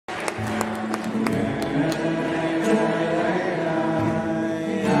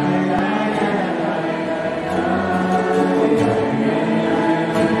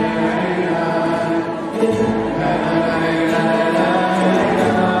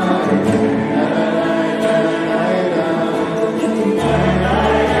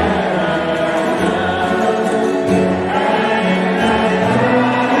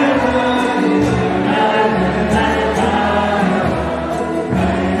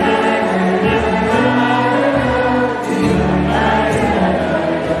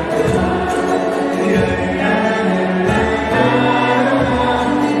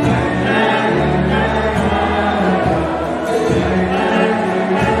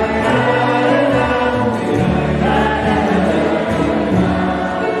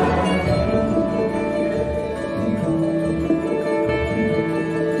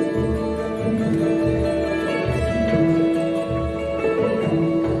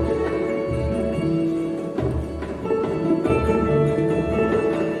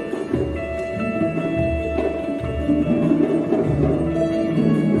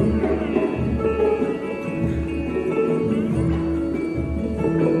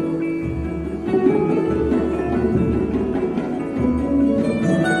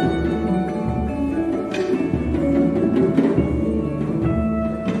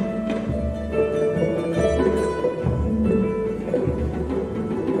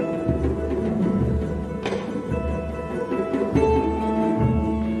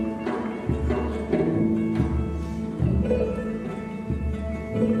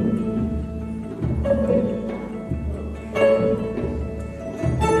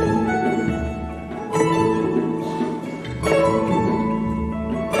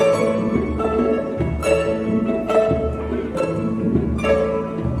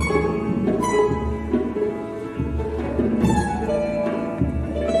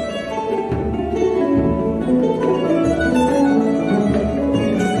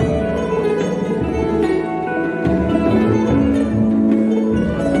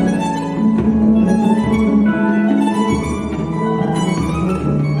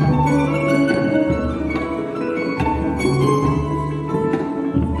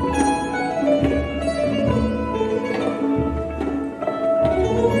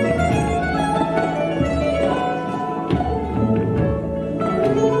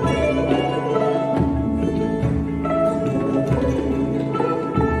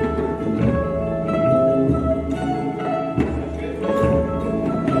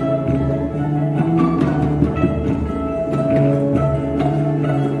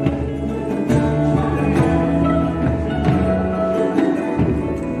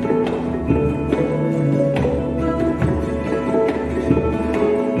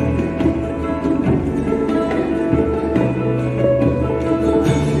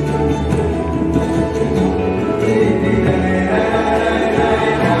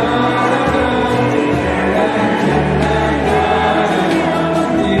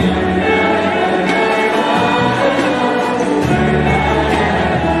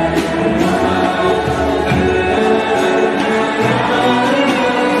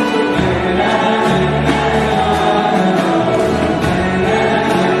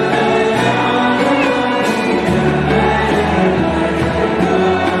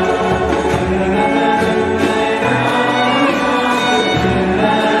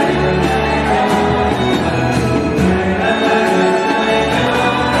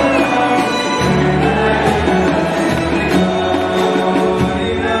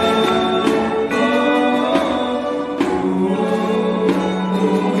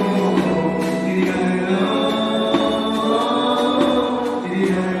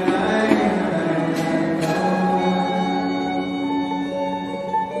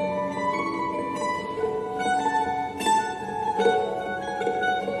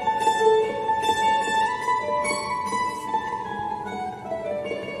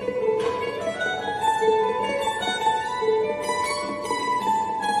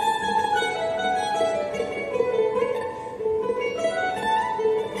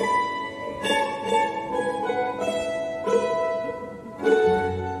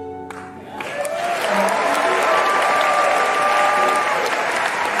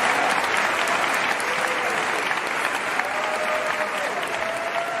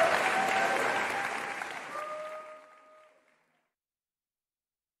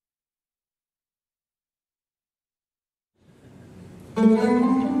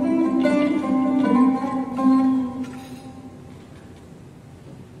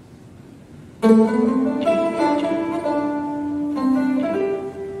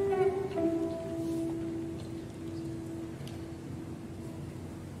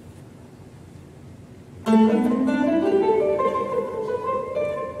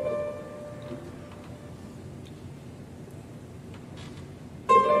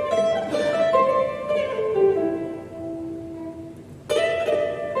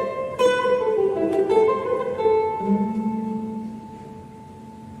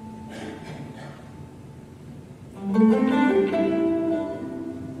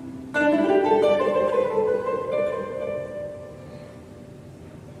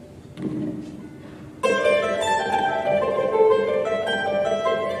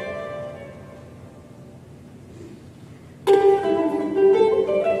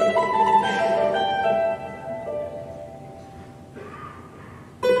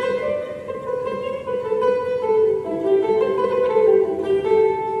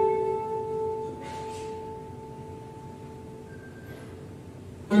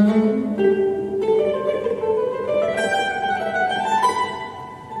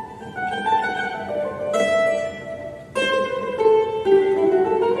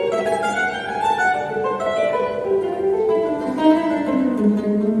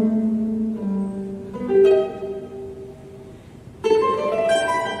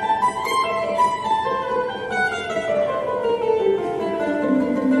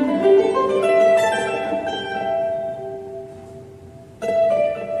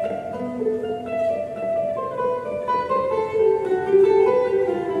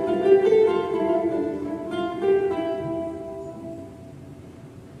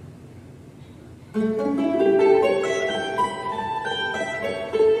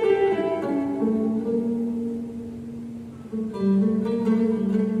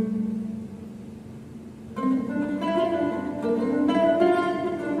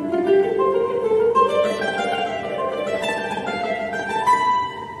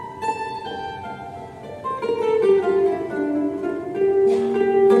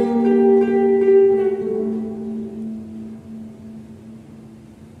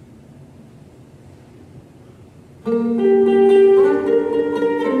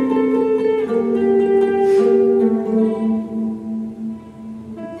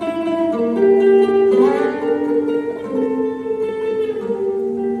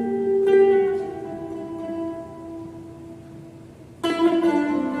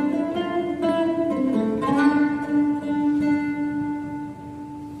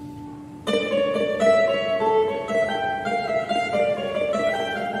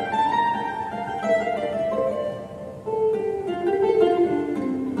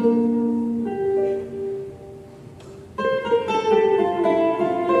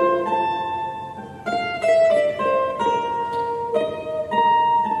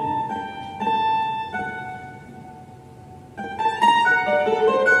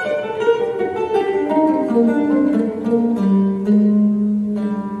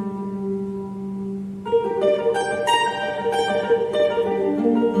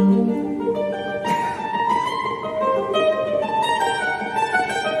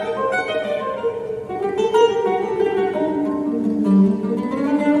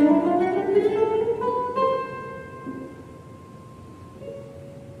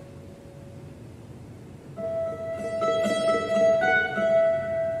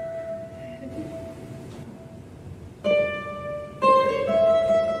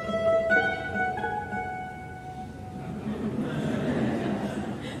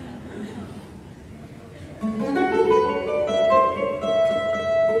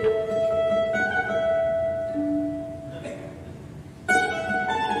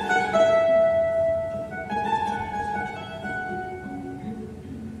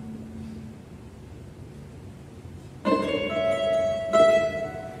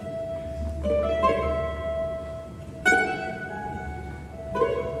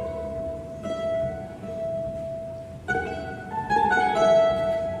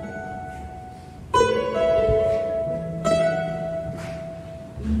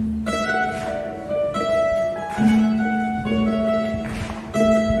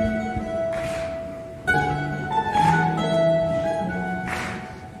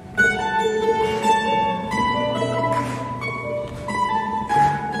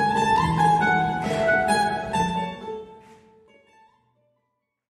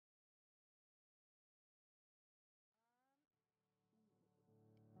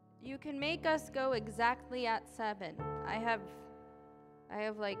You can make us go exactly at 7. I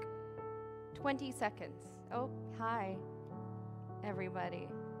have like 20 seconds. Oh, hi, everybody.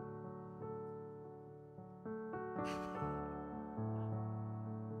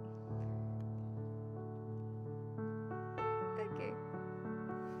 Okay.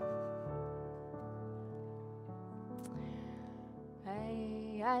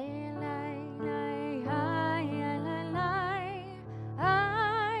 Ay, ay, ay, ay, ay.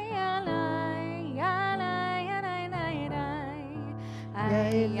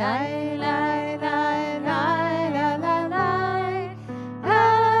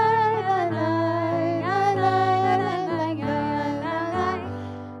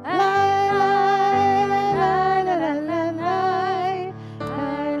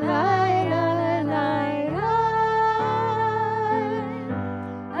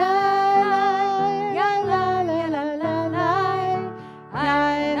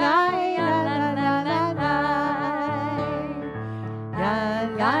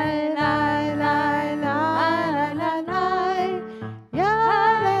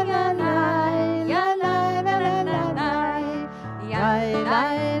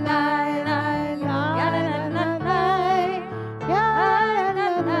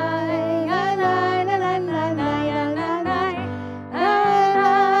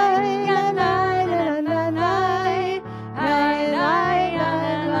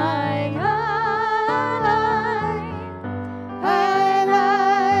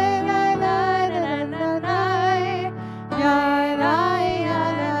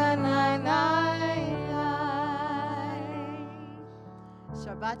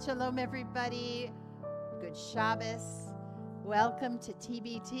 Shabbat Shalom, everybody. Good Shabbos. Welcome to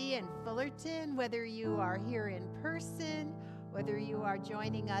TBT in Fullerton, whether you are here in person, whether you are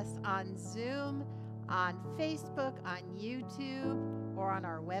joining us on Zoom, on Facebook, on YouTube, or on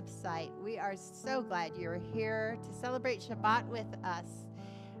our website. We are so glad you're here to celebrate Shabbat with us.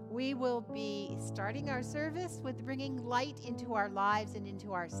 We will be starting our service with bringing light into our lives and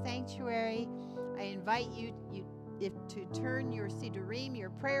into our sanctuary. I invite you to turn your Siddurim,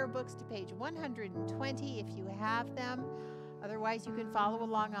 your prayer books, to page 120 if you have them. Otherwise, you can follow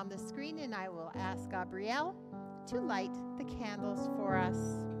along on the screen, and I will ask Gabrielle to light the candles for us.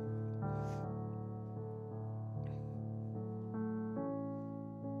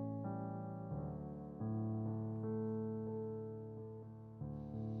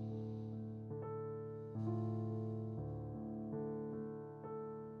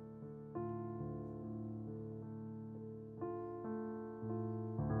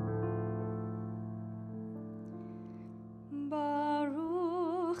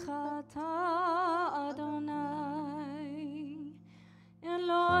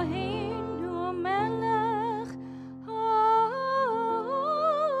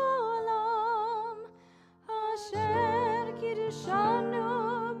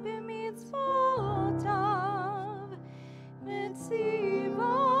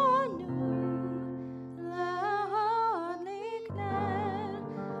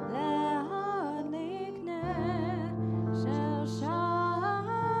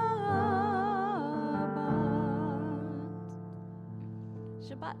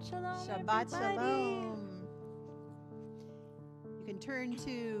 Shabbat Shalom. Shabbat everybody. Shalom. You can turn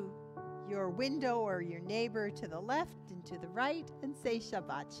to your window or your neighbor to the left and to the right and say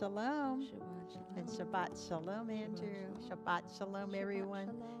Shabbat Shalom. Shabbat Shalom. And Shabbat Shalom, Andrew. Shabbat Shalom, everyone.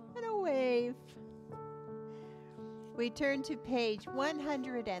 Shalom. And a wave. We turn to page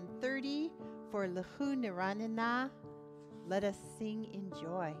 130 for Lechu Niranana. Let us sing in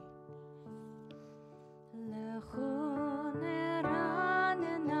joy. Lechu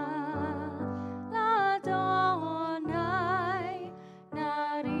Niranana l'Adonai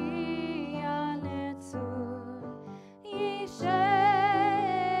Nariya Letzur Yishenu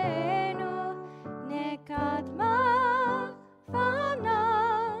Nekadma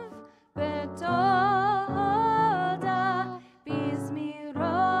Fanav Betoda Bizmirot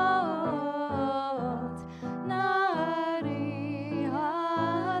Nariya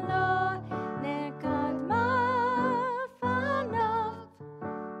Lo Nekadma Fanav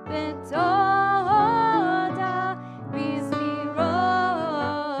Betoda Bizmirot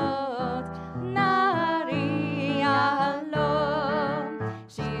Nariya Lo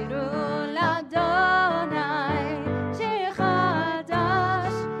Shiru l'Adonai Shir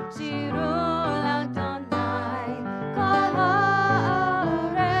Chadash Shiru l'Adonai Kol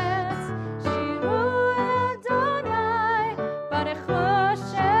haaretz Shiru l'Adonai Barechu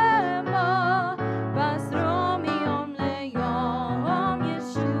Shemo Basru miyom leyom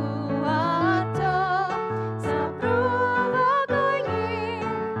Yeshua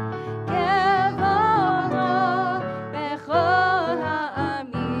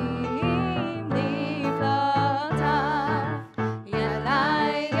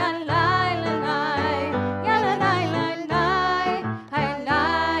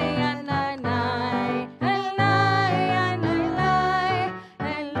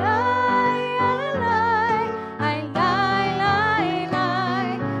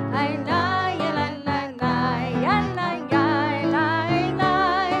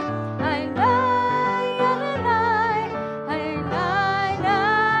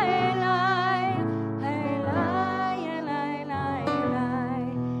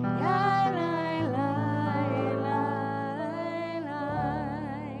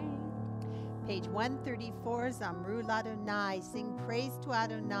page 134, Zamru Ladonai, sing praise to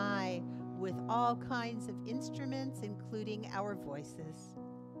Adonai with all kinds of instruments, including our voices.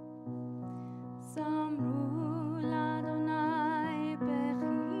 Zamru l'Adonai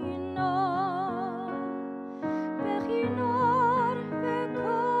bechinor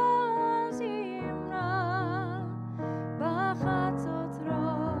v'kol zimra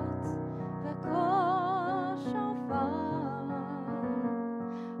b'chatzotrot v'kol shofar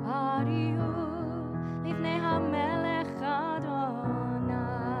ariu livnei hamelech Adonai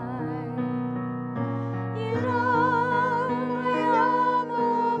yiram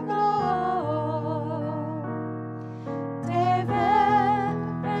hayamim lo tevel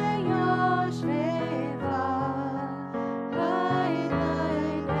veyoshveva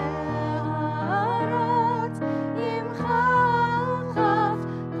hayinei neharot yimchal chaf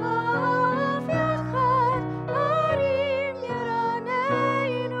chaf yachad harim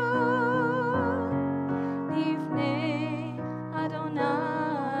yiraneinu livnei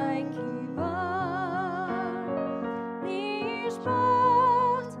Adonai kivar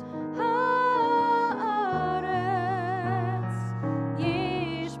nishpat haaretz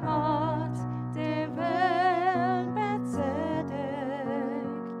yishpat tevel betzedek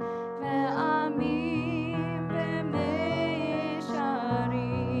ve'amim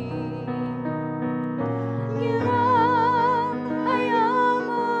b'meisharim yiram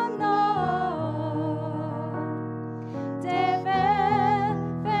hayamim lo tevel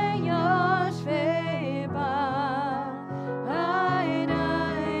veyoshvei ba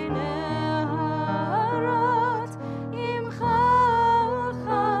hayinei neharot yimchal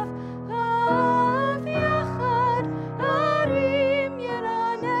chaf chaf yachad harim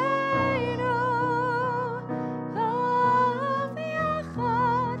yiraneinu chaf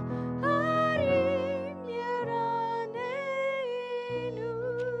yachad harim yiraneinu.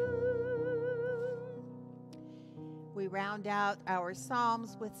 We round out our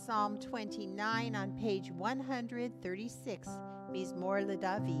Psalms with Psalm 29 on page 136, Mizmor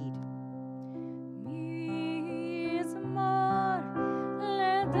LeDavid. Mizmor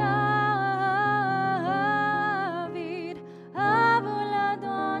LeDavid, Avu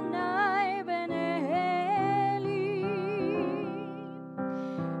l'Adonai ben Eli.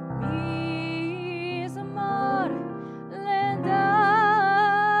 Mizmor LeDavid,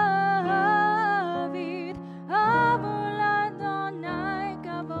 Avu l'Adonai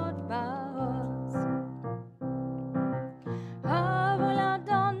kavod ba'oz. Avu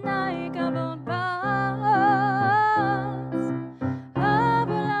l'Adonai kavod ba'oz.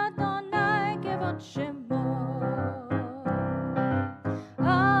 Avu l'Adonai kavod shemo.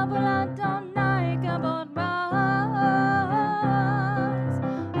 Avu l'Adonai kavod ba'oz.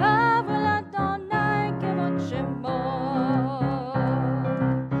 Avu l'Adonai kavod shemo.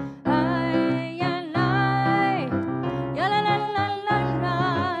 Ay, yalai,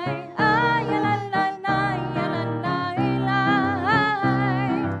 yalalalai, ay, yalalai, yalalai,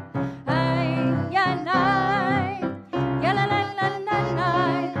 ay, yalai,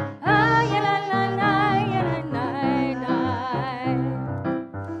 yalalalai, ay, yalalai, yalalai.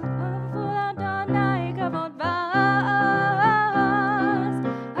 Avu l'Adonai kavod ba'oz.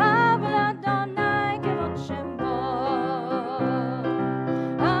 Avu l'Adonai kavod shemo.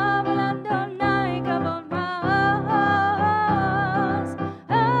 Avu l'Adonai kavod ba'oz.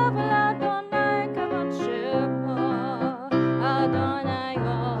 Avu l'Adonai kavod shemo. Adonai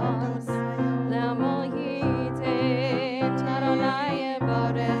oz le'amo yitin. Adonai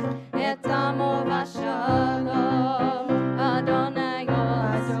yevorech et amo v'shalom. Adonai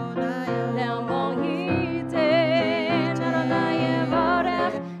oz le'amo yitin. Adonai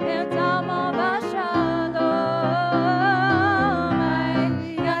yevorech et amo v'shalom. Ay,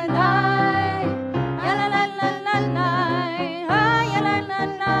 yalai, yalalalai, ay,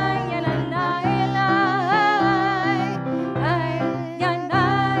 yalalai, yalalai, ay,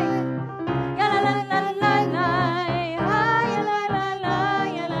 yalai, yalalalai, ay, yalalai,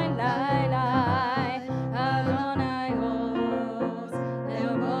 yalalai. Adonai oz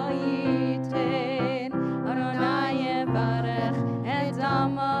le'amo yitin. Adonai yevarech et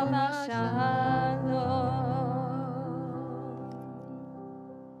amo v'shalom.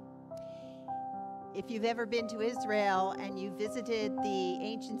 If you've ever been to Israel and you visited the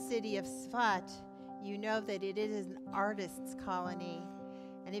ancient city of Sfat, you know that it is an artist's colony.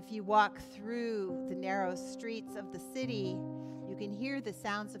 And if you walk through the narrow streets of the city, you can hear the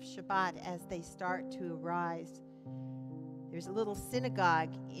sounds of Shabbat as they start to arise. There's a little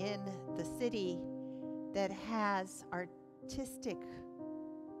synagogue in the city that has artistic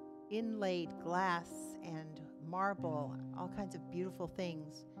inlaid glass and marble, all kinds of beautiful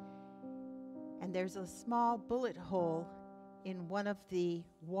things. And there's a small bullet hole in one of the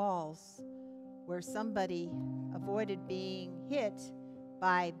walls where somebody avoided being hit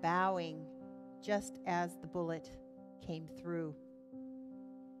by bowing just as the bullet came through.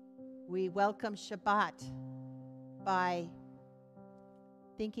 We welcome Shabbat by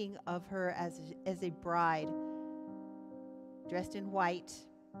thinking of her as a bride dressed in white.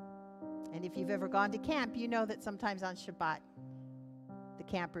 And if you've ever gone to camp, you know that sometimes on Shabbat the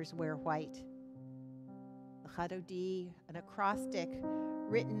campers wear white. L'chadodi, an acrostic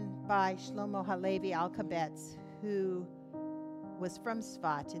written by Shlomo Halevi Alkabetz, who was from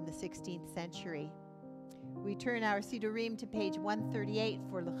Sfat in the 16th century. We turn our Sidurim to page 138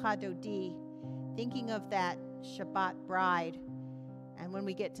 for L'chadodi, thinking of that Shabbat bride. And when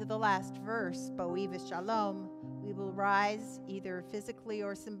we get to the last verse, Bo'ii v'Shalom, we will rise either physically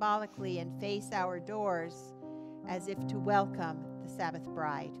or symbolically and face our doors as if to welcome the Sabbath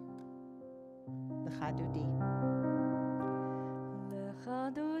bride. L'chadodi.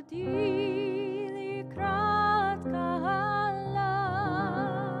 L'chadodi likrat kahala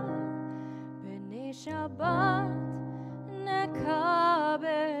b'nei Shabbat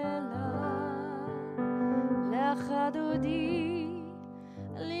nekabela. L'chadodi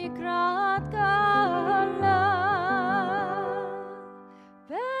likrat kahala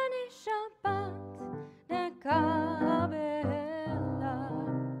b'nei Shabbat nekabela.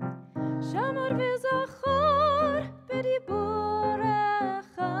 Shamor v'zachor b'dibur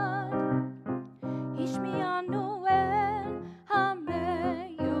echad ishmi'anu el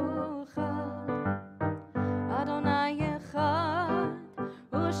hameyuchad. Adonai echad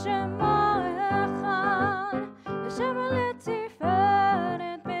u'shemo echad v'shemo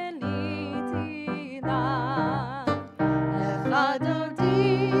letiferet b'litila. L'chadodi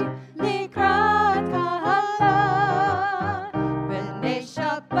likrat kahala b'nei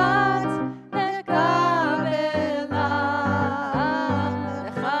Shabbat nekabela.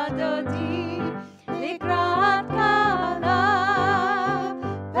 L'chadodi likrat kahala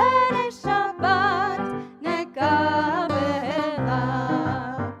b'nei Shabbat nekabela.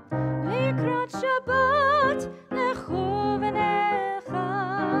 Likrat Shabbat nechu v'necha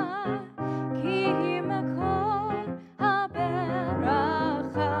ki hi makor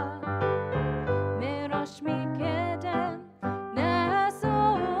haberacha. Mirosh mikedem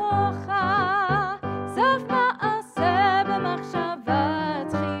nesucha sof ma'aseh b'machshava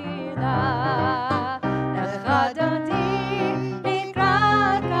tchila. L'chadodi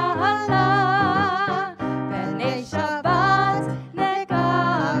likrat kahala b'nei Shabbat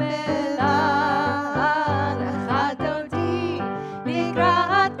nekabela. L'chadodi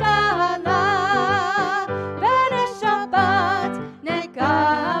likrat kahala b'nei Shabbat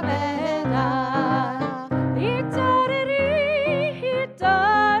nekabela. Hitareri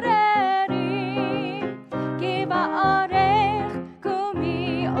ki ba'arech kumi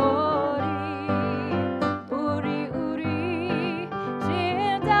ori. Uri shir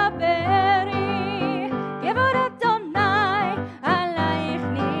daberi kevod Adonai alayich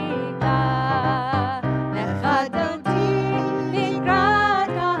nigla. L'chadodi likrat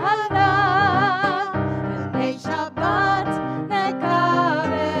kahala b'nei Shabbat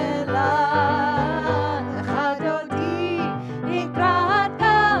nekabela. L'chadodi likrat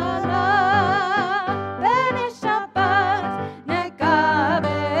kahala b'nei Shabbat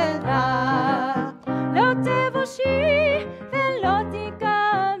nekabela. Lo tevoshi ve'lo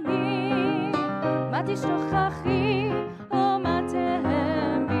tikami, ma tishtochachi u'ma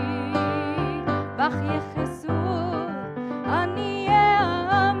tehemi. Bach yechesu aniei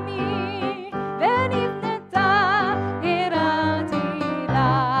ami, ve'nivneta irati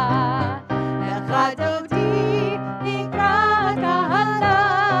la. L'chadodi likrat kahala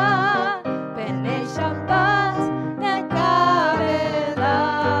b'nei Shabbat nekabela.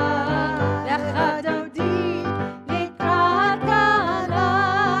 L'chadodi likrat kahala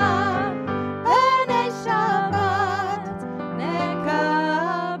b'nei Shabbat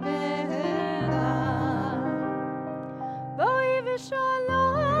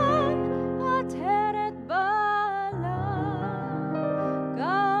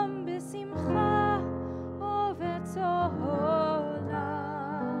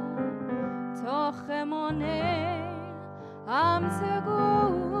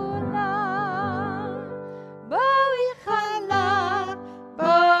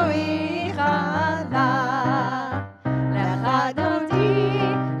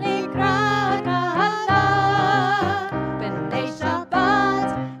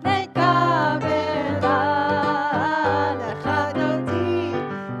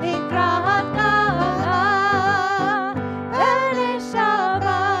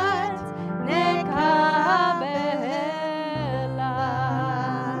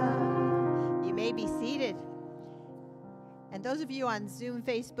on Zoom,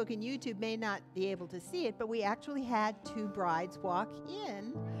 Facebook, and YouTube may not be able to see it, but we actually had 2 brides walk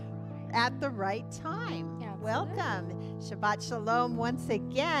in at the right time. Absolutely. Welcome. Shabbat Shalom once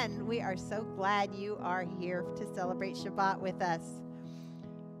again. We are so glad you are here to celebrate Shabbat with us.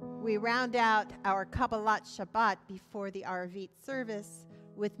 We round out our Kabbalat Shabbat before the Arvit service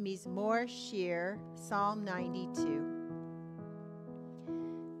with Mizmor Shir, Psalm 92.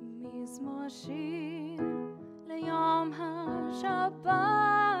 Mizmor Shir Leyom HaShabbat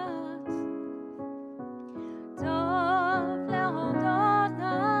Tov lehodot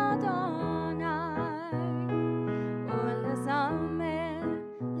l'Adonai Ulezamer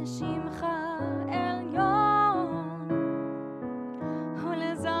l'shimcha elyon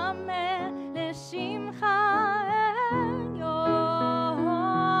Ulezamer l'shimcha elyon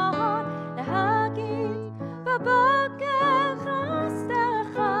Lehagid b'boker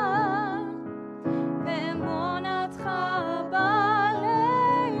chastecha ואמונתך בלילות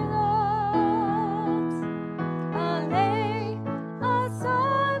עלי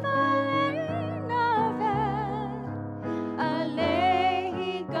עשוי ועלי נבל עלי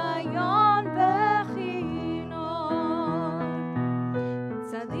היגיון וכינור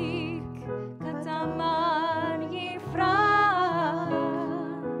צדיק כתמר יפרח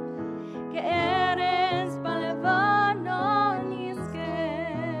כארז בלבנון יזכה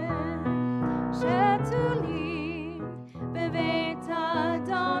שתולים בבית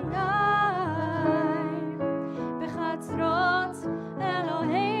אדוני בחצרות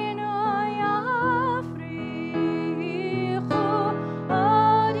אלוהינו יפריחו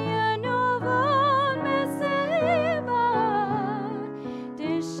עוד ינובון בסבר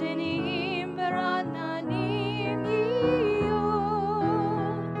דשנים ורעננים יהיו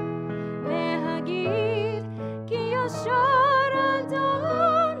להגיד כי ישר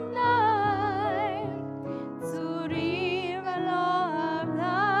אדוני צורי ולא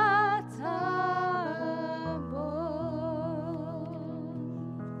עוולתה בו.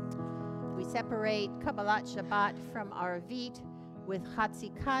 We separate Kabbalat Shabbat from Arvit with Chatzi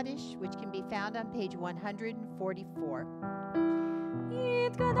Kaddish, which can be found on page 144.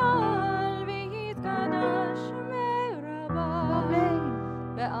 יתגדל ויתקדש מרבה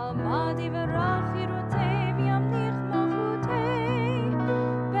בעמד יברך חירותי וימליך מלכותי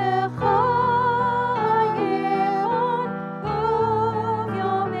בחייכון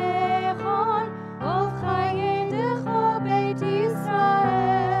וביומכון ובחייתך בית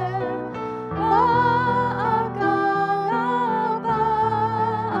ישראל בהגנה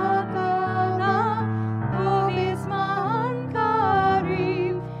ובזמן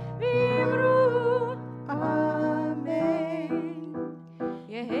קריב ואמרו אמן.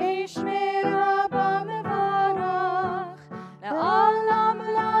 יהי שמי רבה מברך לעולם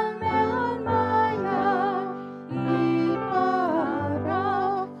לעלמי עלמיה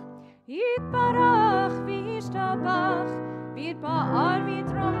יתברך יתברך וישתבח ויתפאר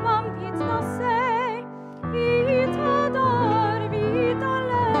ויתרומם ויתנשא ויתהדר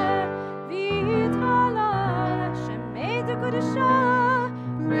ויתעלה ויתהלל שמי דקדושה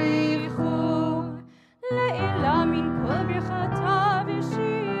בריחו לעילה מן כל ברכתה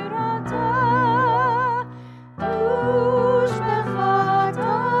ושירתה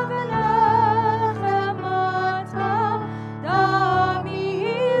ושבחתה ולחמתה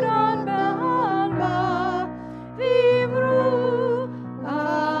דמירן בעלמה ואמרו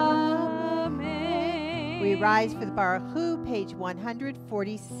אמן. We rise for the Baruch Hu, page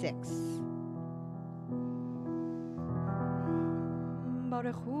 146.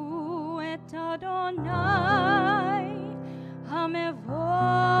 ברכו את אדוני המבורך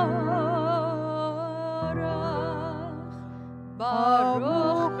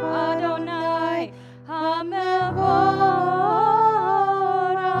ברוך אדוני המבורך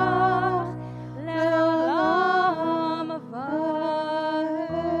לעולם ועד.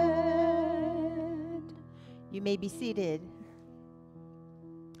 You may be seated.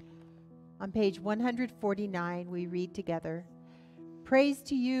 On page 149, we read together, Praise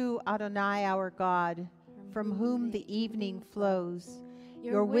to you, Adonai, our God, from whom the evening flows.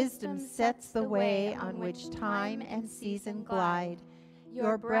 Your wisdom sets the way on which time and season glide.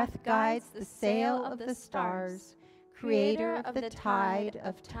 Your breath guides the sail of the stars. Creator of the tide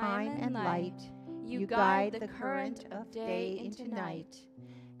of time and light, you guide the current of day into night.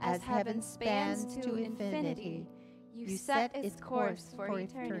 As heaven spans to infinity, you set its course for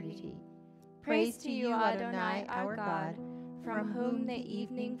eternity. Praise to you, Adonai, our God, from whom the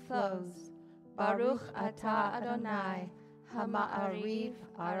evening flows. Baruch atah Adonai, Hama'ariv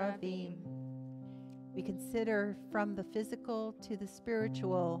Aravim. We consider from the physical to the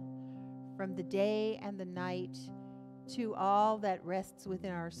spiritual, from the day and the night to all that rests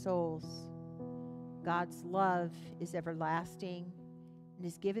within our souls. God's love is everlasting and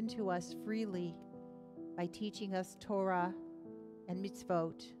is given to us freely by teaching us Torah and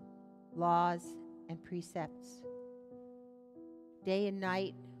mitzvot, laws and precepts. Day and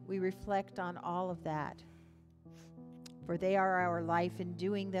night we reflect on all of that, for they are our life, and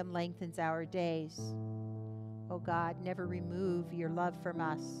doing them lengthens our days. O God, never remove your love from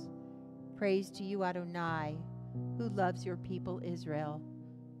us. Praise to you, Adonai, who loves your people Israel.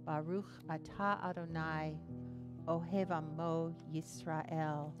 Baruch atah Adonai, Ohev Amo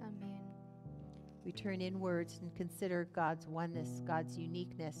Yisrael. Amen. We turn inwards and consider God's oneness, God's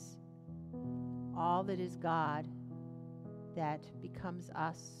uniqueness, all that is God that becomes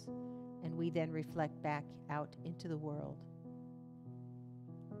us, and we then reflect back out into the world.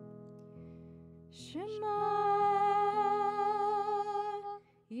 Shema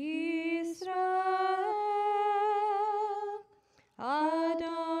Yisrael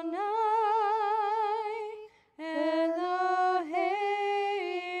Adonai Eloheinu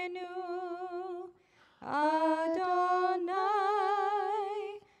Adonai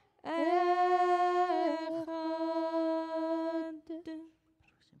Echad.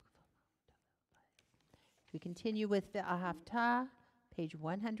 We continue with the Ahavta, page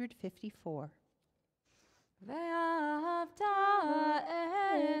 154. ואהבת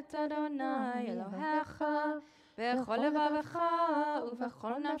את אדוני אלוהיך בכל לבבך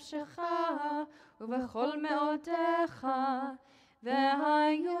ובכל נפשך ובכל מאודך,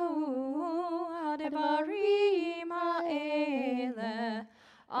 והיו הדברים האלה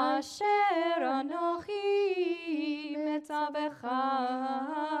אשר אנוכי מצווך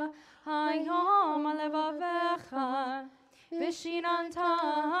היום על לבבך,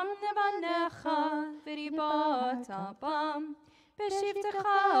 ושיננתם לבניך ודיברת בם בשבתך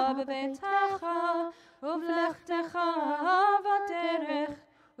בביתך ובלכתך בדרך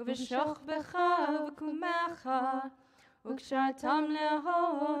ובשוכבך ובקומך, וקשרתם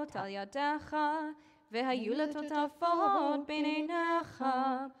להות על ידיך, והיו לטוטפות בין עיניך,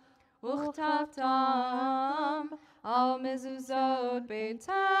 וכתבתם על מזוזות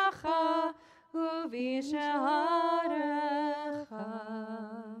ביתך ובשעריך.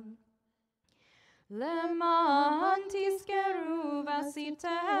 למען תזכרו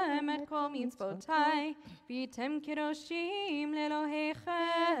ועשיתם את כל מצוותי, והייתם קדושים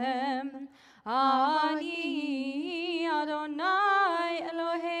לאלוהיכם. אני אדוני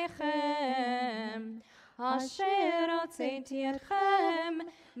אלוהיכם, אשר הוצאתי אתכם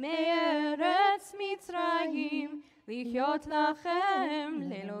מארץ מצרים, להיות לכם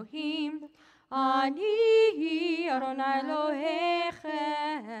לאלוהים. אני אדוני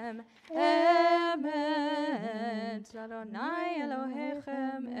אלוהיכם אמת. אדוני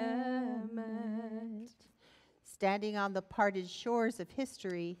אלוהיכם אמת. Standing on the parted shores of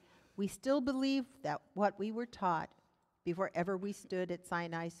history, we still believe that what we were taught before ever we stood at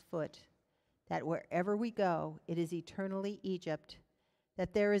Sinai's foot, that wherever we go, it is eternally Egypt,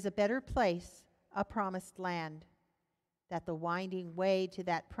 that there is a better place, a promised land, that the winding way to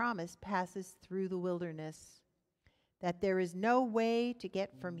that promise passes through the wilderness, that there is no way to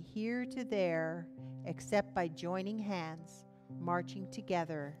get from here to there except by joining hands, marching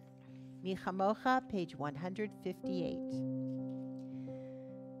together. Mi Chamocha, page 158.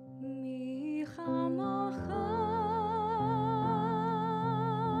 Mi Chamocha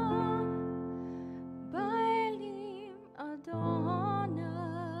Ba'elim Adonai,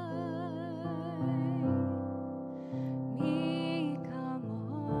 Mi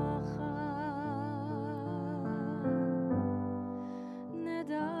Kamocha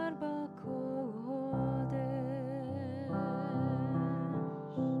Nedar B'Kodesh.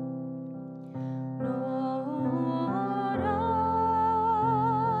 Nora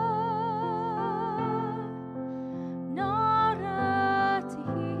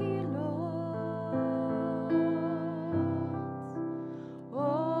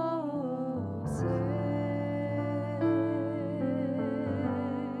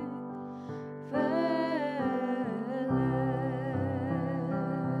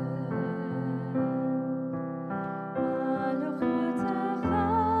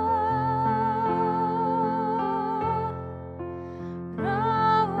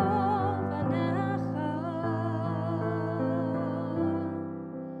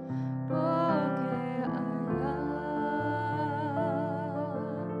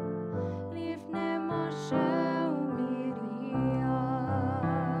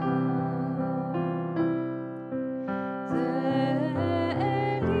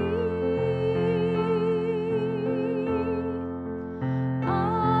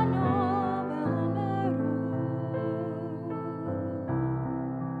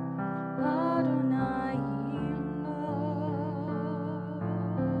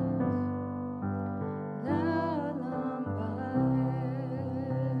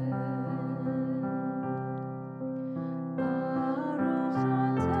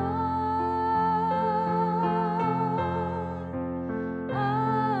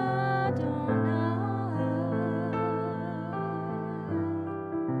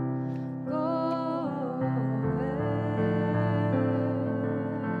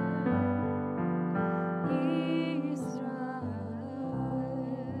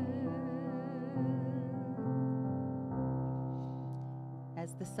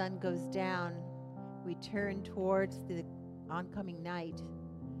sun goes down, we turn towards the oncoming night.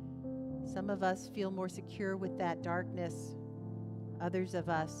 Some of us feel more secure with that darkness. Others of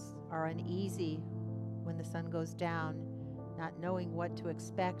us are uneasy when the sun goes down, not knowing what to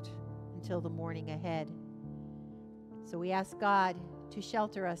expect until the morning ahead. So we ask God to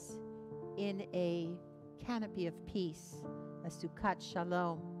shelter us in a canopy of peace, a Sukkot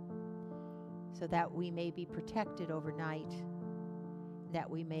Shalom, so that we may be protected overnight, that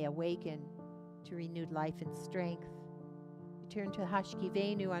we may awaken to renewed life and strength. We turn to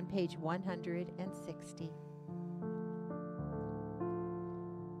Hashkivenu on page 160.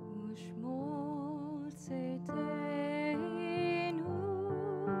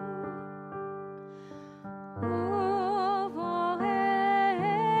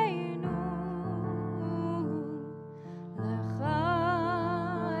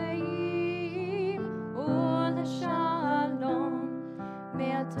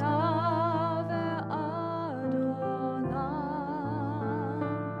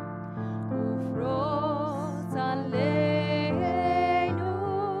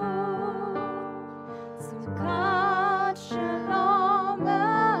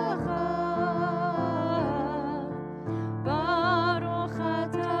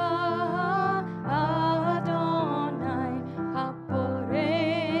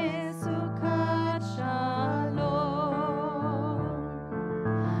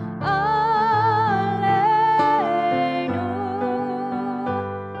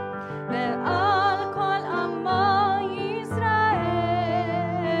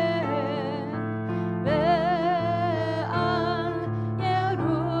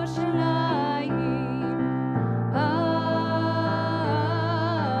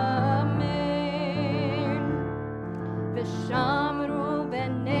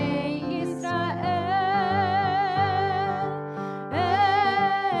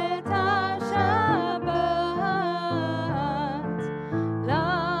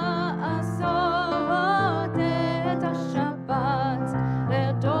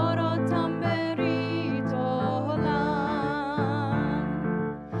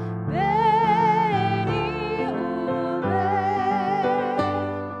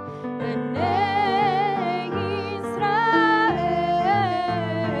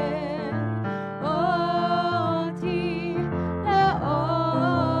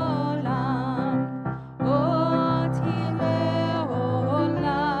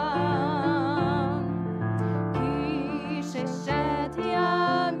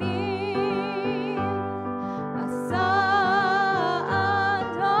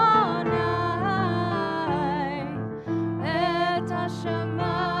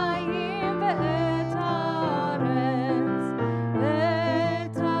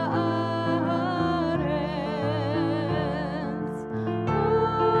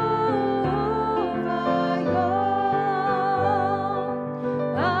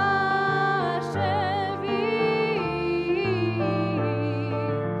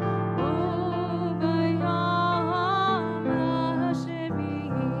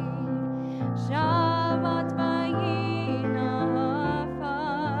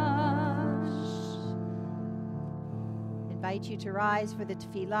 You to rise for the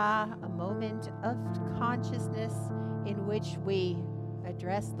tefillah, a moment of consciousness in which we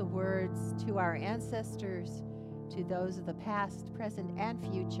address the words to our ancestors, to those of the past, present, and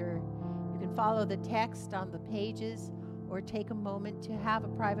future. You can follow the text on the pages or take a moment to have a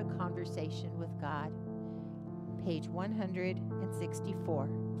private conversation with God. Page 164.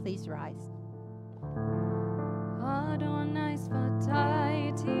 Please rise. Adonai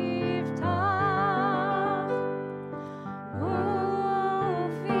Sfatai Tiftach.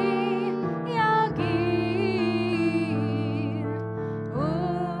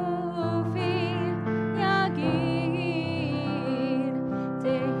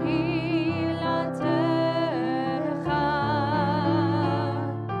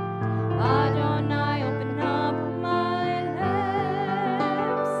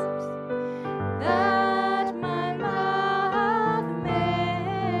 That my mouth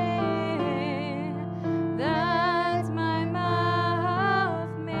may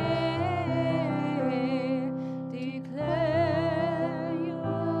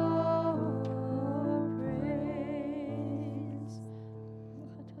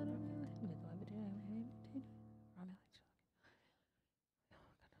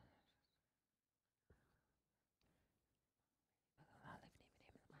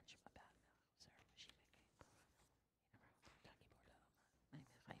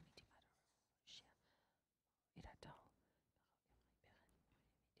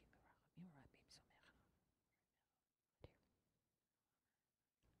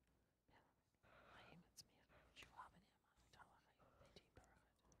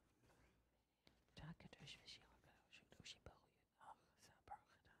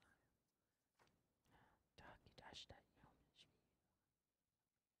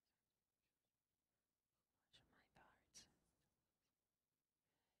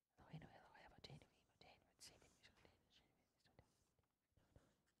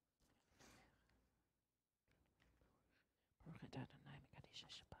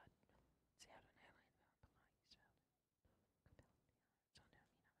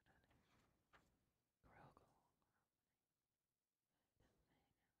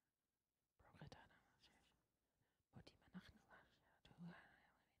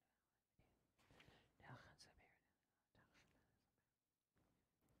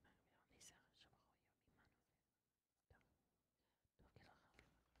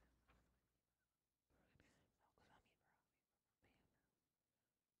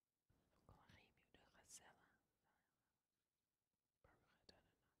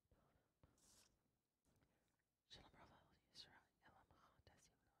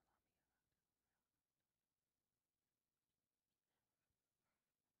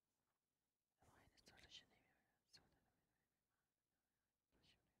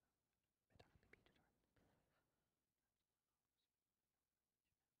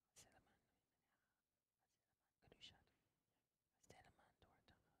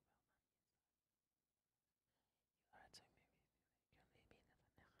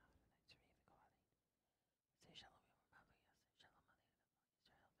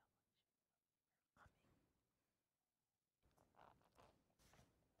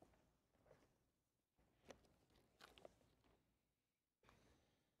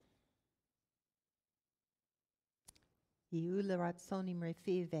Yi'u l'ratzonim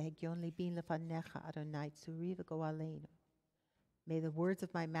refiv v'hegyon libin lefanecha Adonai tzuri v'go aleinu. May the words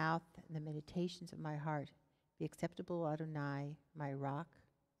of my mouth and the meditations of my heart be acceptable, Adonai, my rock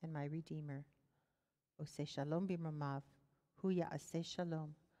and my redeemer. Oseh shalom b'mamav, hu ya'aseh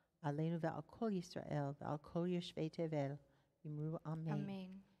shalom, aleinu ve'al kol Yisrael, ve'al kol yoshvei tevel, yimru amen. Amen.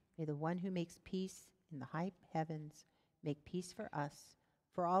 May the one who makes peace in the high heavens make peace for us,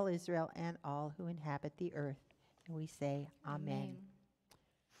 for all Israel and all who inhabit the earth. And we say, Amen.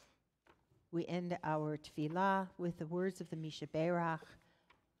 We end our tefillah with the words of the Mishaberach,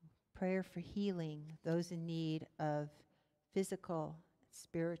 prayer for healing, those in need of physical,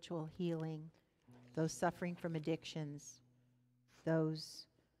 spiritual healing, those suffering from addictions, those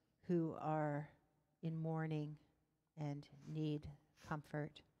who are in mourning and need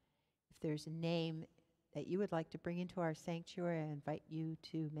comfort. If there's a name that you would like to bring into our sanctuary, I invite you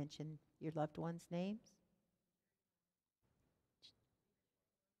to mention your loved ones' names.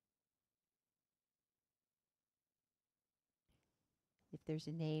 If there's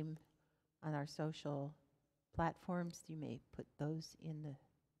a name on our social platforms, you may put those in the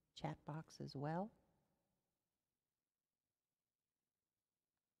chat box as well.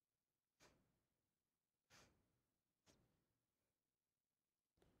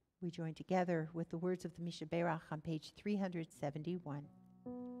 We join together with the words of the Mishaberach on page 371.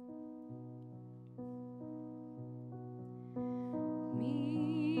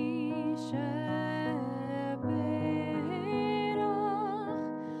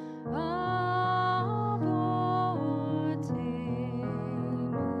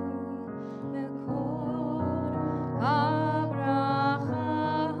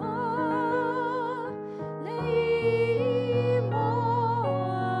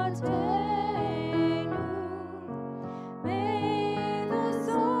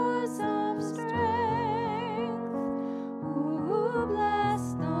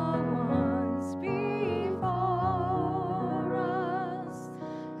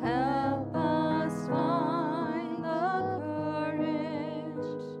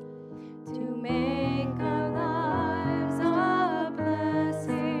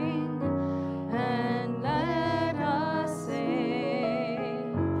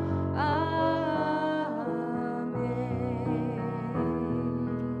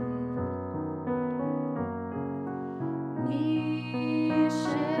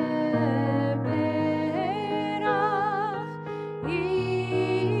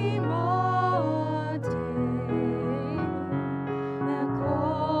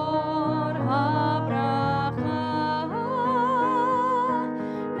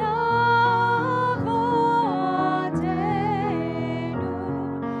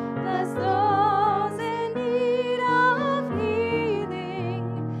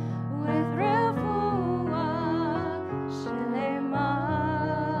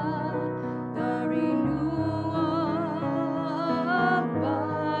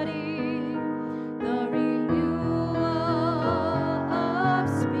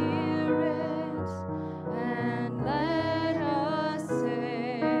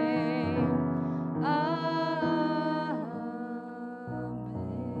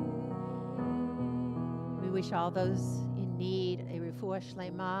 Wish all those in need a refuah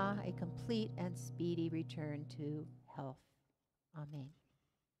shlema, a complete and speedy return to health. Amen.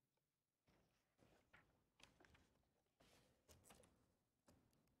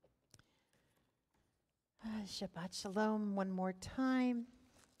 Shabbat shalom one more time.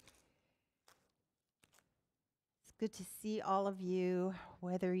 It's good to see all of you,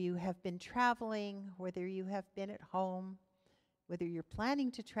 whether you have been traveling, whether you have been at home, whether you're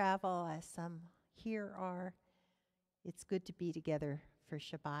planning to travel, as some here are. It's good to be together for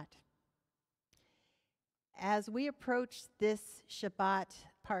Shabbat. As we approach this Shabbat,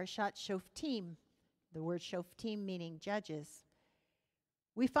 Parashat Shoftim, the word Shoftim meaning judges,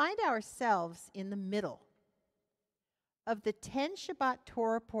 we find ourselves in the middle of the 10 Shabbat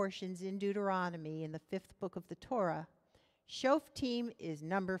Torah portions in Deuteronomy in the 5th book of the Torah. Shoftim is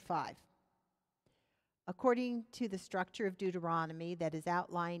number 5. According to the structure of Deuteronomy that is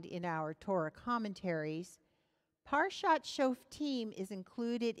outlined in our Torah commentaries, Parshat Shoftim is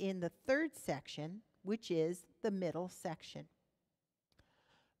included in the 3rd section, which is the middle section.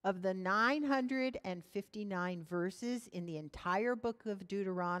 Of the 959 verses in the entire book of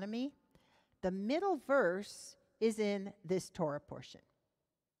Deuteronomy, the middle verse is in this Torah portion.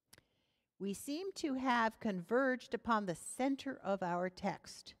 We seem to have converged upon the center of our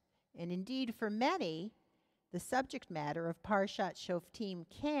text, and indeed for many, the subject matter of Parshat Shoftim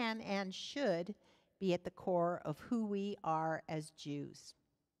can and should be at the core of who we are as Jews.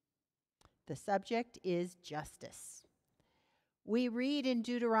 The subject is justice. We read in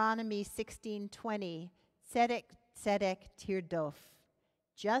Deuteronomy 16:20, Tzedek, tzedek tirdof.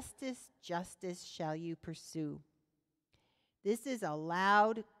 Justice, justice shall you pursue. This is a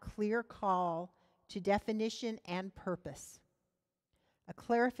loud, clear call to definition and purpose, a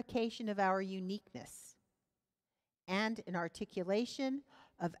clarification of our uniqueness, and an articulation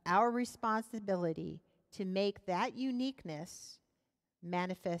of our responsibility to make that uniqueness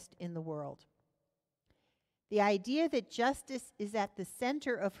manifest in the world. The idea that justice is at the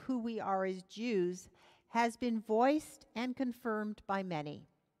center of who we are as Jews has been voiced and confirmed by many.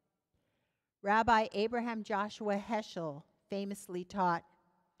 Rabbi Abraham Joshua Heschel famously taught,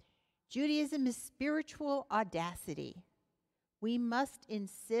 Judaism is spiritual audacity. We must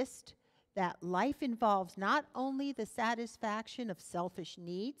insist that life involves not only the satisfaction of selfish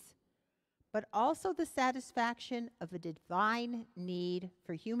needs, but also the satisfaction of a divine need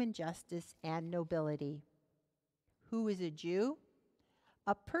for human justice and nobility. Who is a Jew?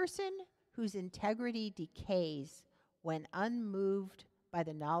 A person whose integrity decays when unmoved by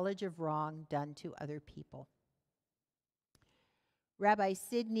the knowledge of wrong done to other people. Rabbi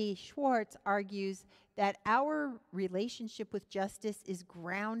Sidney Schwartz argues that our relationship with justice is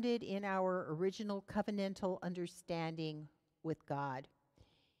grounded in our original covenantal understanding with God.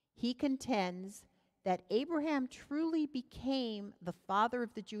 He contends that Abraham truly became the father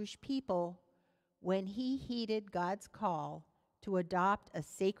of the Jewish people when he heeded God's call to adopt a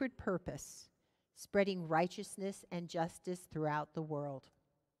sacred purpose, spreading righteousness and justice throughout the world.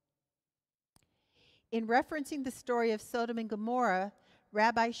 In referencing the story of Sodom and Gomorrah,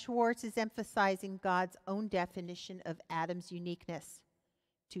 Rabbi Schwartz is emphasizing God's own definition of Adam's uniqueness,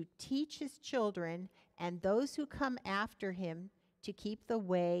 to teach his children and those who come after him to keep the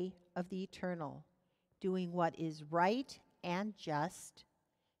way of the eternal, doing what is right and just,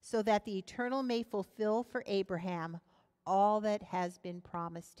 so that the eternal may fulfill for Abraham all that has been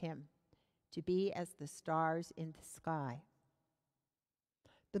promised him, to be as the stars in the sky.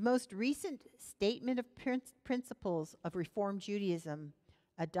 The most recent statement of principles of Reform Judaism,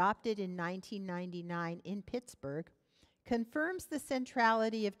 adopted in 1999 in Pittsburgh, confirms the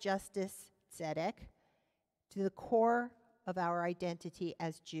centrality of justice, tzedek, to the core of our identity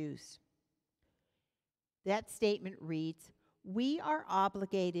as Jews. That statement reads, we are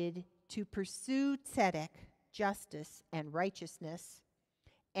obligated to pursue tzedek, justice, and righteousness,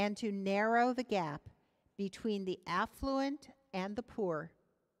 and to narrow the gap between the affluent and the poor,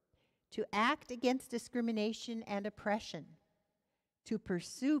 to act against discrimination and oppression, to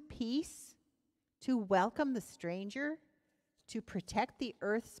pursue peace, to welcome the stranger, to protect the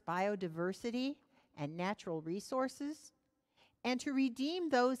earth's biodiversity and natural resources, and to redeem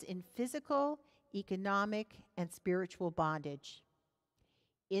those in physical, economic, and spiritual bondage.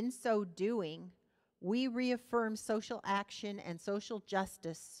 In so doing, we reaffirm social action and social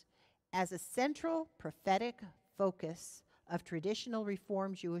justice as a central prophetic focus of traditional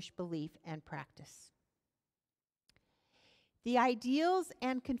Reform Jewish belief and practice. The ideals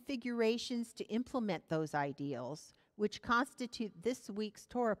and configurations to implement those ideals, which constitute this week's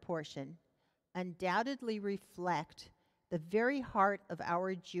Torah portion, undoubtedly reflect the very heart of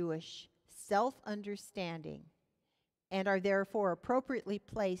our Jewish self-understanding and are therefore appropriately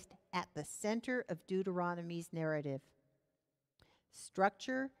placed at the center of Deuteronomy's narrative.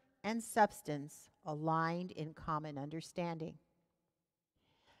 Structure and substance aligned in common understanding.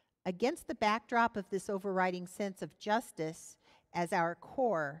 Against the backdrop of this overriding sense of justice as our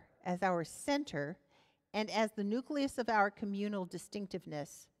core, as our center, and as the nucleus of our communal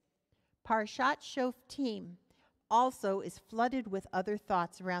distinctiveness, Parshat Shoftim also is flooded with other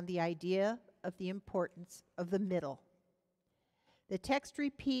thoughts around the idea of the importance of the middle. The text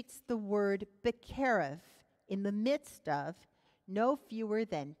repeats the word bekerev in the midst of no fewer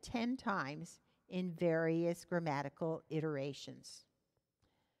than 10 times in various grammatical iterations.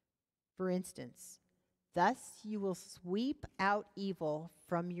 For instance, thus you will sweep out evil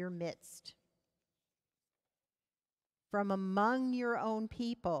from your midst. From among your own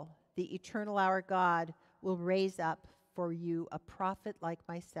people, the eternal our God will raise up for you a prophet like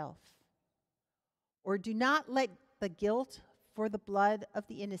myself. Or do not let the guilt for the blood of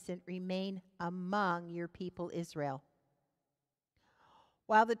the innocent remain among your people Israel.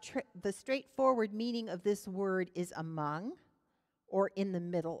 While the straightforward meaning of this word is among, or in the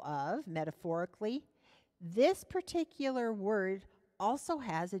middle of, metaphorically, this particular word also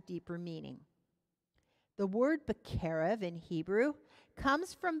has a deeper meaning. The word bekerev in Hebrew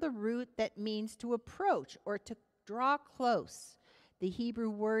comes from the root that means to approach or to draw close. The Hebrew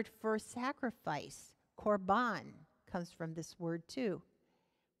word for sacrifice, korban, comes from this word too,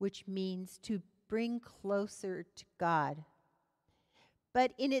 which means to bring closer to God.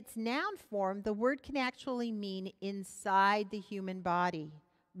 But in its noun form, the word can actually mean inside the human body,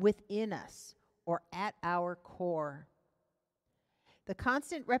 within us, or at our core. The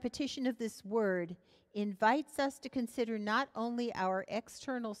constant repetition of this word invites us to consider not only our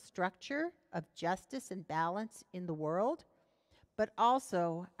external structure of justice and balance in the world, but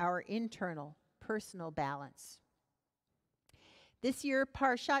also our internal, personal balance. This year,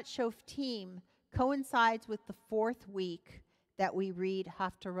 Parshat Shoftim coincides with the 4th week that we read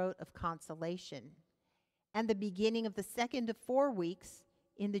Haftarot of Consolation, and the beginning of the 2nd of 4 weeks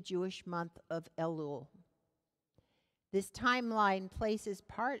in the Jewish month of Elul. This timeline places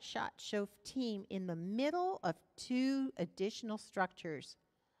Parshat Shoftim in the middle of 2 additional structures,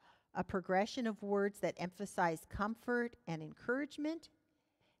 a progression of words that emphasize comfort and encouragement,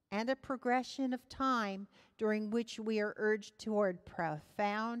 and a progression of time during which we are urged toward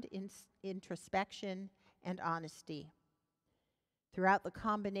profound introspection and honesty. Throughout the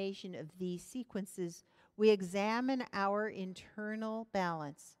combination of these sequences, we examine our internal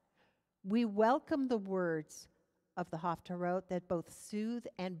balance. We welcome the words of the Haftarot that both soothe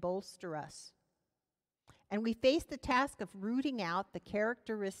and bolster us. And we face the task of rooting out the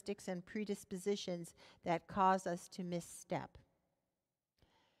characteristics and predispositions that cause us to misstep.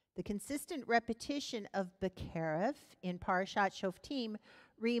 The consistent repetition of Bekerev in Parashat Shoftim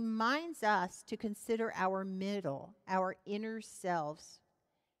reminds us to consider our middle, our inner selves,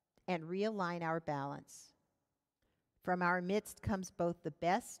 and realign our balance. From our midst comes both the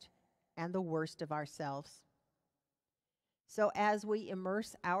best and the worst of ourselves. So as we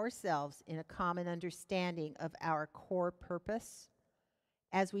immerse ourselves in a common understanding of our core purpose,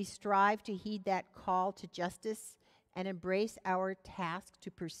 as we strive to heed that call to justice and embrace our task to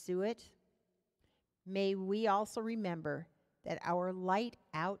pursue it, may we also remember that our light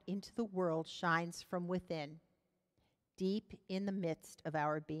out into the world shines from within, deep in the midst of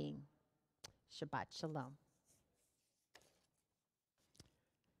our being. Shabbat Shalom.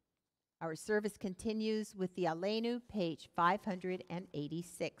 Our service continues with the Aleinu, page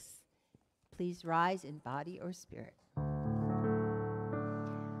 586. Please rise in body or spirit.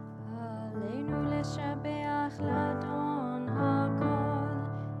 עלינו לשבח לאדון הכל,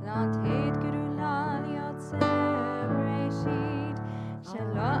 לתת גדולה ליוצר בראשית,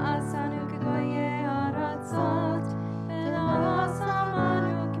 שלא עשנו כגויי ארצות, ולא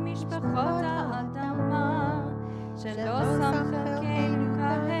שמנו כמשפחות האדמה, שלא שם חלקנו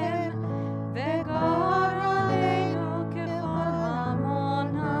כהם, וגור עלינו ככל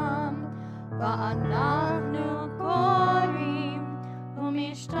המונם, ואנחנו קוראים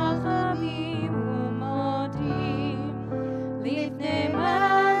ומשתחווים ומודים לפני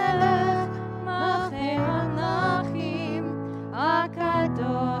מלך מלכי המלכים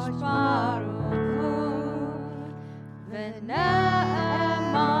הקדוש ברוך הוא, ונאמר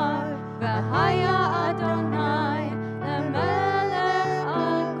והיה אדוני למלך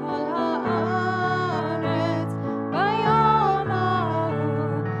על כל הארץ ביום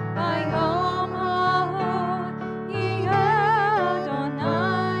ההוא יהיה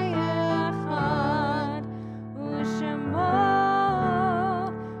אדוני אחד, ושמו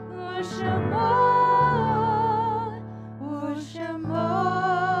אחד.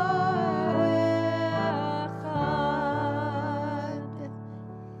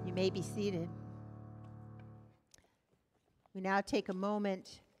 You may be seated. We now take a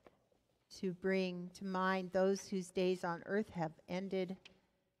moment to bring to mind those whose days on earth have ended,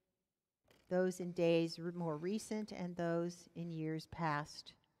 those in days more recent, and those in years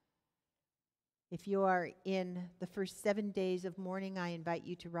past. If you are in the first 7 days of mourning, I invite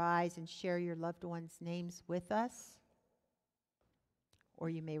you to rise and share your loved ones' names with us, or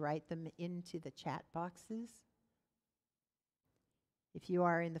you may write them into the chat boxes. If you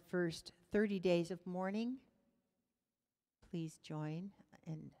are in the first 30 days of mourning, please join.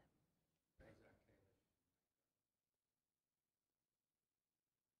 And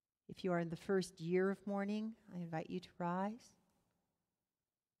if you are in the first year of mourning, I invite you to rise.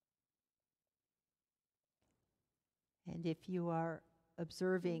 And if you are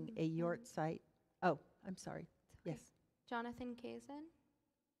observing a yort site, oh, I'm sorry. Yes. Jonathan Kazin.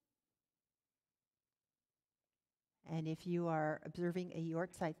 And if you are observing a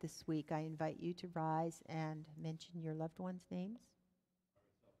yort site this week, I invite you to rise and mention your loved ones' names.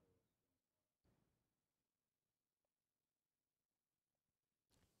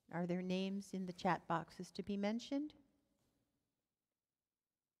 Are there names in the chat boxes to be mentioned?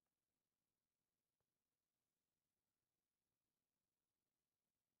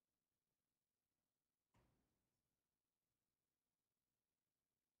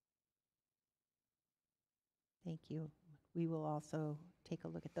 Thank you. We will also take a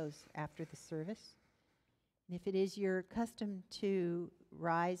look at those after the service. And if it is your custom to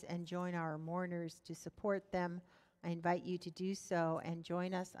rise and join our mourners to support them, I invite you to do so and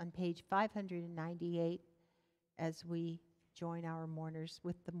join us on page 598 as we join our mourners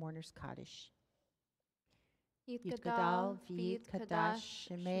with the Mourners Kaddish. Yitgadal v'yitkadash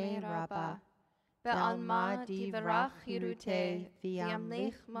Shmei Rabbah Be'alma divarach Hirute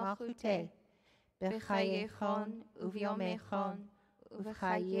V'yamlich malchute B'chayechon uvyomechon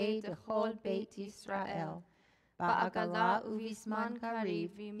Uv'chaye dechol Beit Yisrael Ba'agala uvizman kariv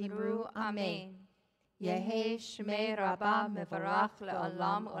V'imru Amen Yehe Shmei Rabbah Mevarach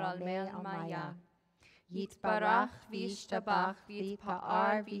le'olam u'almei maya Yitbarach v'yishtabach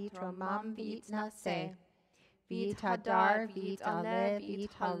v'yitpa'ar v'yitromam v'yitnaseh V'yithadar v'yit'aleh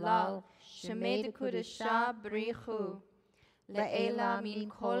v'yithalal Shemei dekudesha b'richu Le'ela min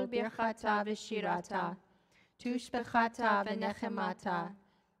kol birchata v'shirata Tushbechata v'nechemata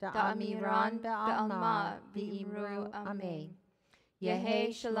Da'amiran be'alma v'imru Amen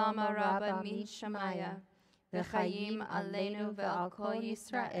Yehe shalom rabba min shamaya V'chayim aleinu ve'al kol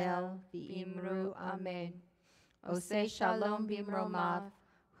Yisrael v'imru Amen Oseh shalom b'imromav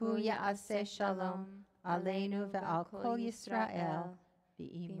Hu ya'aseh shalom Aleinu ve'al kol Yisrael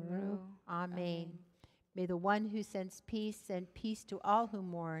v'imru Amen. May the one who sends peace send peace to all who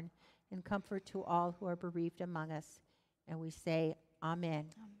mourn and comfort to all who are bereaved among us. And we say, Amen.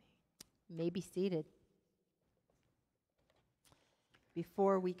 You may be seated.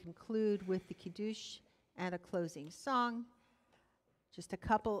 Before we conclude with the Kiddush and a closing song, just a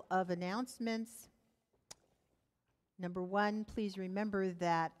couple of announcements. Number one, please remember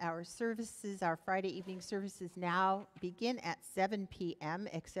that our services, our Friday evening services now begin at 7 p.m.,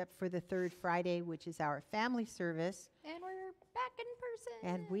 except for the third Friday, which is our family service. And we're back in person.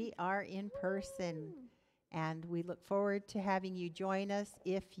 And we are in person. And we look forward to having you join us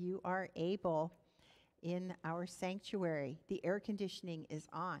if you are able in our sanctuary. The air conditioning is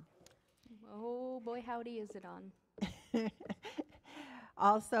on. Oh boy, howdy is it on.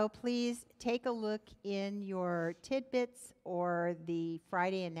 Also, please take a look in your tidbits or the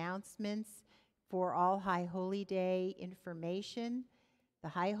Friday announcements for all High Holy Day information. The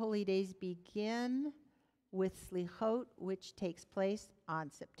High Holy Days begin with Slichot, which takes place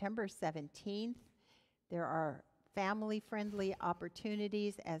on September 17th. There are family-friendly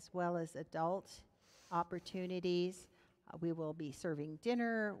opportunities as well as adult opportunities. We will be serving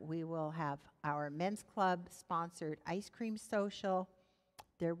dinner. We will have our men's club sponsored ice cream social.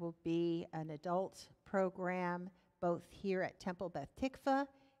 There will be an adult program both here at Temple Beth Tikvah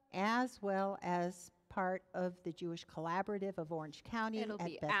as well as part of the Jewish Collaborative of Orange County. It'll at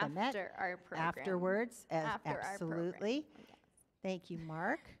be Beth after our program. Afterwards, After absolutely. Our program. Thank you,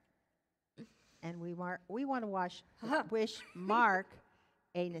 Mark. And we want to wish Mark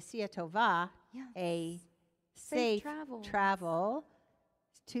a Nesia Tova, Yes. a safe travels. travel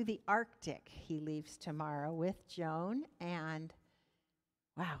to the Arctic. He leaves tomorrow with Joan and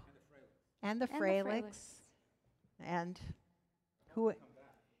wow. And the Freilichs. And who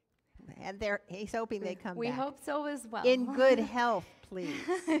and he's hoping they come back. We hope so as well. In good health, please.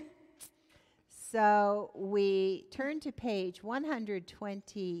 So we turn to page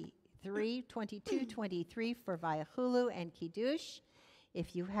 123, 22, 23 for Vayachulu and Kiddush.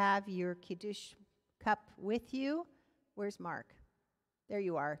 If you have your Kiddush cup with you, where's Mark? There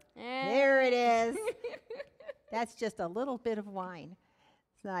you are. There it is. That's just a little bit of wine.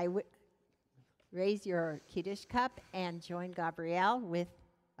 So raise your Kiddush cup and join Gabrielle with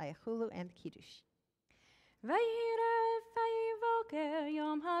Vayachulu and Kiddush. Vayiref vayivoker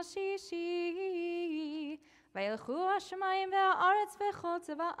yom hashishi Vayelchu hashemayim ve'aretz v'chol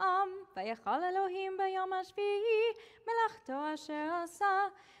tzva'am Vayechal Elohim b'yom hashvi'i melachto asher asa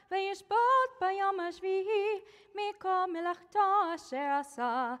Vayishbot b'yom hashvi'i mikol melachto asher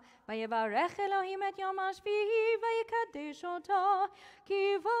asa Vayevarech Elohim et yom hashvi'i vayikadesh oto Ki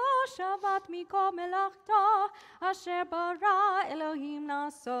vo Shabbat mikol melachto asher bara Elohim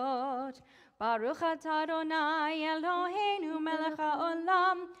nasot Baruch atah Adonai Eloheinu melech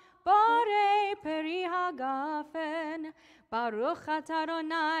haolam Borei peri hagafen Baruch atah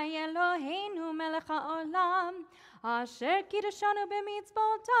Adonai Eloheinu melech haolam Asher kiddushanu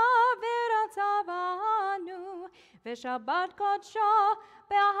b'mitzvotav v'ratzah banu V'shabbat kodsho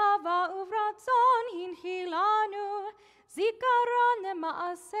be'ahava uvratzon hinchilanu Zikaron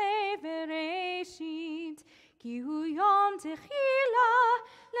lema'aseh v'reshit Ki hu yom techila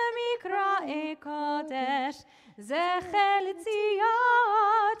למקראי קודש, זכר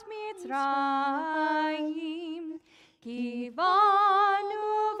ליציאת מצרים. כי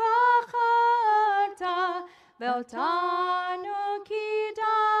בנו בחרת, ואותנו כי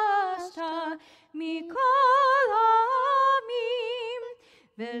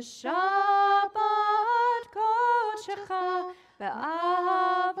ושבת קודשך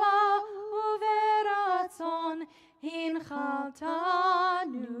באהבה וברצון הנחלתנו.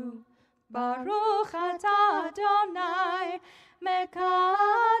 ברוך אתה אדוני מקדש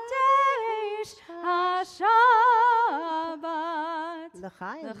השבת.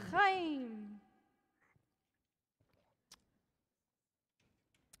 L'chaim. לחיים.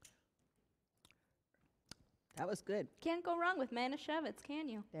 That was good. Can't go wrong with Manischewitz, can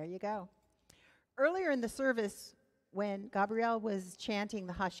you? There you go. Earlier in the service, when Gabrielle was chanting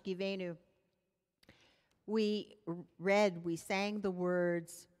the Hashkivenu, we sang the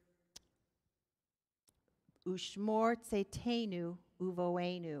words, Ushmor tzetenu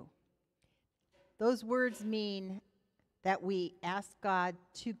uvoenu. Those words mean that we ask God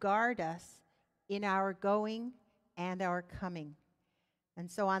to guard us in our going and our coming. And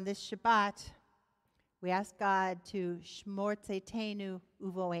so on this Shabbat, we ask God to shmor tzetenu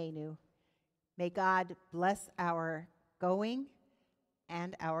uvoenu. May God bless our going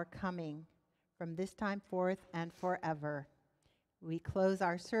and our coming from this time forth and forever. We close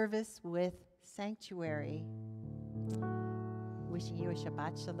our service with Sanctuary. Wishing you a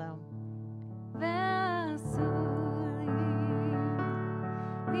Shabbat Shalom.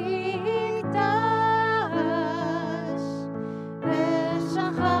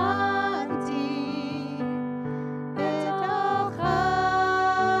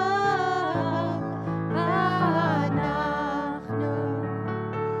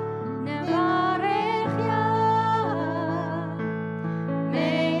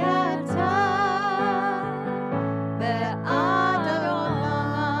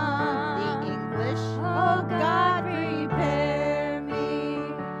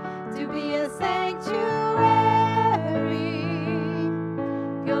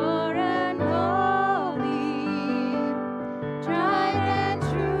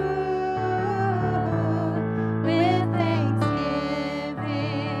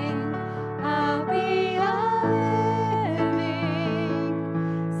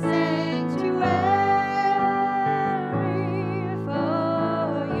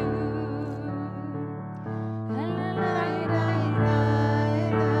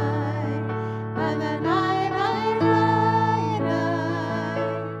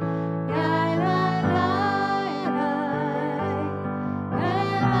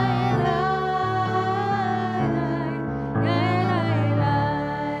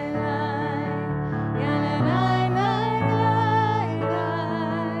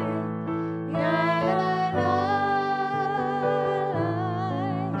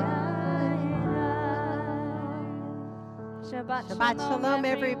 Shabbat Shalom,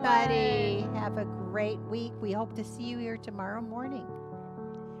 everybody. Have a great week. We hope to see you here tomorrow morning.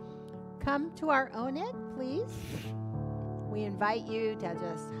 Come to our own end, please. We invite you to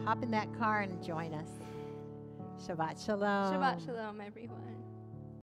just hop in that car and join us. Shabbat Shalom. Shabbat Shalom, everyone.